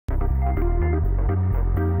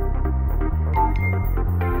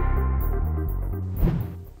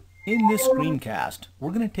In this screencast,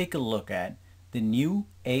 we're going to take a look at the new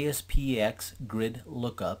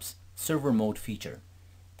ASPxGridLookups server mode feature.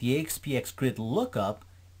 The ASPxGridLookup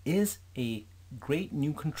is a great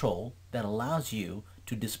new control that allows you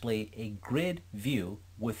to display a grid view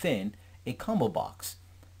within a combo box.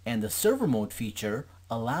 And the server mode feature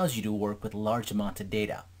allows you to work with large amounts of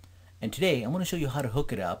data. And today I'm going to show you how to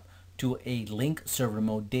hook it up to a LINQ server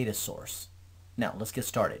mode data source. Now let's get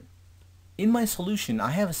started. In my solution,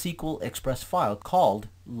 I have a SQL Express file called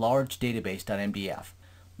largedatabase.mdf.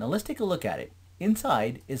 Now let's take a look at it.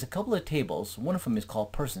 Inside is a couple of tables. One of them is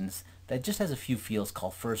called persons that just has a few fields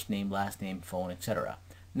called first name, last name, phone, etc.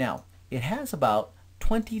 Now it has about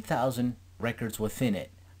 20,000 records within it.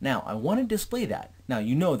 Now I want to display that. Now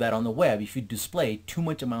you know that on the web, if you display too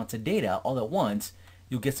much amounts of data all at once,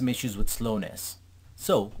 you'll get some issues with slowness.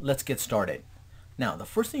 So let's get started. Now the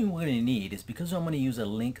first thing we're going to need is, because I'm going to use a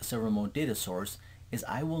LINQ server mode data source, is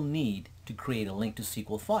I will need to create a LINQ to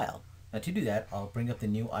SQL file. Now to do that, I'll bring up the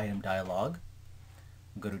new item dialog,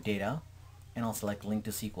 go to data, and I'll select LINQ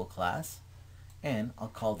to SQL class, and I'll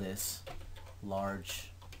call this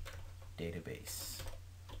large database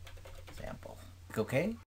sample. Click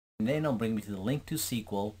OK, and then I'll bring me to the LINQ to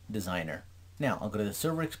SQL designer. Now I'll go to the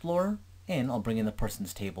server explorer and I'll bring in the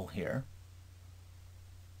persons table here.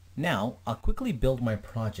 Now I'll quickly build my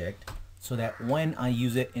project so that when I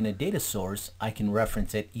use it in a data source, I can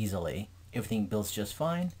reference it easily. Everything builds just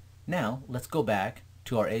fine. Now let's go back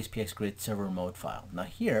to our ASPxGrid server mode file. Now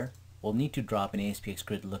here we'll need to drop an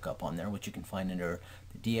ASPxGridLookup on there, which you can find under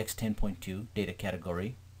the DX10.2 data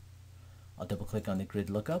category. I'll double click on the grid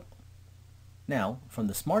lookup. Now from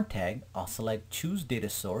the smart tag, I'll select choose data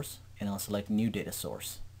source and I'll select new data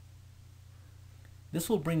source. This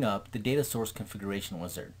will bring up the data source configuration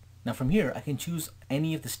wizard. Now from here I can choose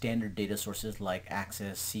any of the standard data sources like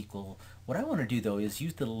Access, SQL. What I want to do though is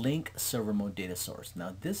use the LINQ server mode data source.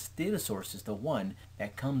 Now this data source is the one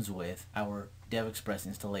that comes with our DevExpress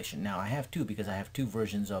installation. Now I have two because I have two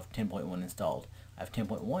versions of 10.1 installed. I have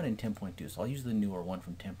 10.1 and 10.2, so I'll use the newer one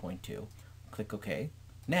from 10.2. Click OK.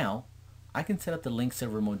 Now I can set up the LINQ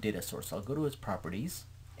server mode data source. So I'll go to its properties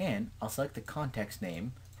and I'll select the context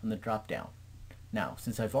name from the drop down. Now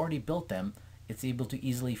since I've already built them, it's able to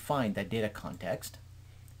easily find that data context,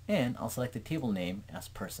 and I'll select the table name as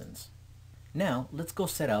persons. Now let's go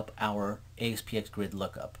set up our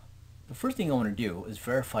ASPxGridLookup. The first thing I want to do is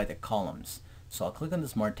verify the columns. So I'll click on the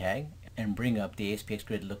smart tag and bring up the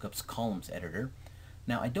ASPxGridLookup's columns editor.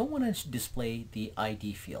 Now I don't want to display the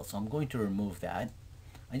ID field, so I'm going to remove that.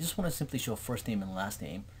 I just want to simply show first name and last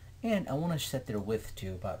name, and I want to set their width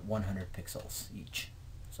to about 100 pixels each.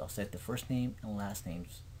 So I'll set the first name and last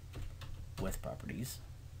names with properties.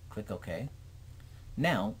 Click OK.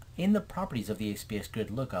 Now in the properties of the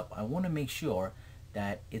ASPxGridLookup, I want to make sure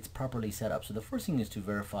that it's properly set up. So the first thing is to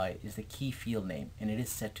verify is the key field name, and it is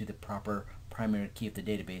set to the proper primary key of the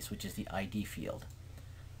database, which is the ID field.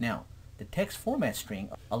 Now the text format string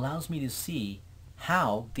allows me to see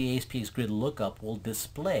how the ASPxGridLookup will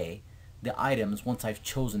display the items once I've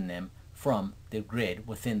chosen them from the grid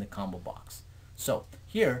within the combo box. So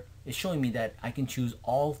here it's showing me that I can choose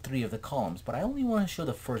all three of the columns, but I only want to show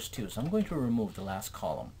the first two, so I'm going to remove the last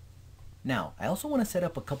column. Now I also want to set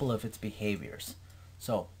up a couple of its behaviors.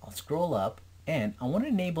 So I'll scroll up and I want to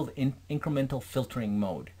enable the incremental filtering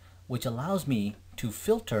mode, which allows me to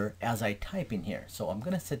filter as I type in here. So I'm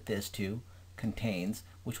going to set this to contains,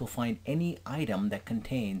 which will find any item that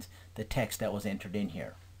contains the text that was entered in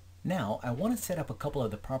here. Now I want to set up a couple of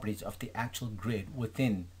the properties of the actual grid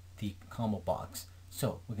within the combo box.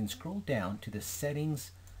 So we can scroll down to the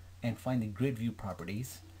settings and find the grid view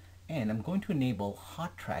properties, and I'm going to enable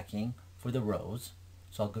hot tracking for the rows.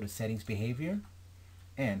 So I'll go to settings behavior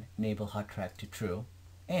and enable hot track to true,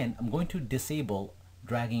 and I'm going to disable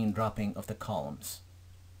dragging and dropping of the columns.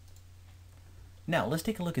 Now let's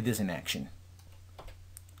take a look at this in action.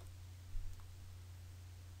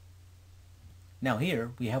 Now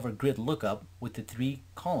here we have our grid lookup with the three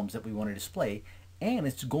columns that we want to display, and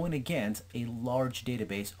it's going against a large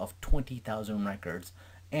database of 20,000 records,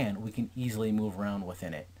 and we can easily move around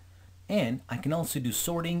within it. And I can also do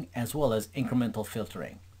sorting as well as incremental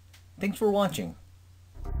filtering. Thanks for watching.